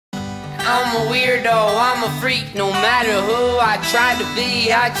I'm a weirdo, I'm a freak, no matter who I try to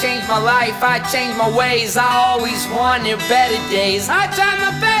be. I changed my life, I changed my ways, I always wanted better days. I tried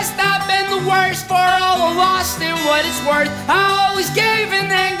my best, I've been the worst, for all the lost and what it's worth. I always gave and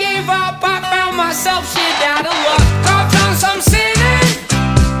then gave up, I found myself shit out of luck. I found some sinning,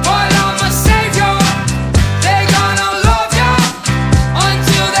 but I'm a savior. They're gonna love ya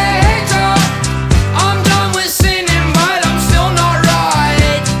until they hate ya. I'm done with sinning, but I'm still not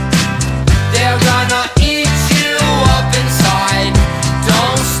right. They're gonna eat you up inside.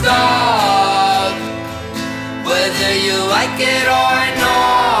 Don't stop, whether you like it or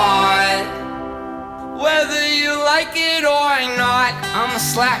not. Whether you like it or not. I'm a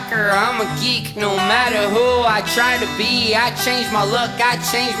slacker, I'm a geek, no matter who I try to be. I changed my look, I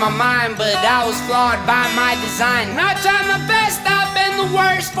changed my mind, but I was flawed by my design. I tried my best, I've been the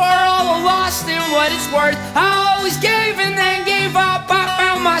worst, for all the lost and what it's worth. I always gave and then gave up, I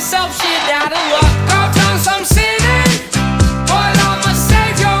found myself shit out of luck. I found some sinning, but I'm a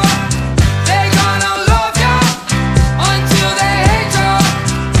savior. They're gonna love ya until they hate ya.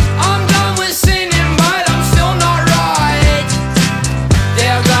 I'm done with sinning, but I'm still not right.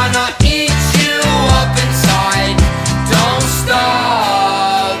 They're gonna eat you up inside. Don't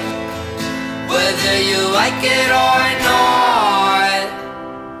stop, whether you like it or not.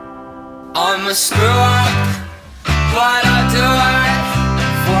 I'm a screw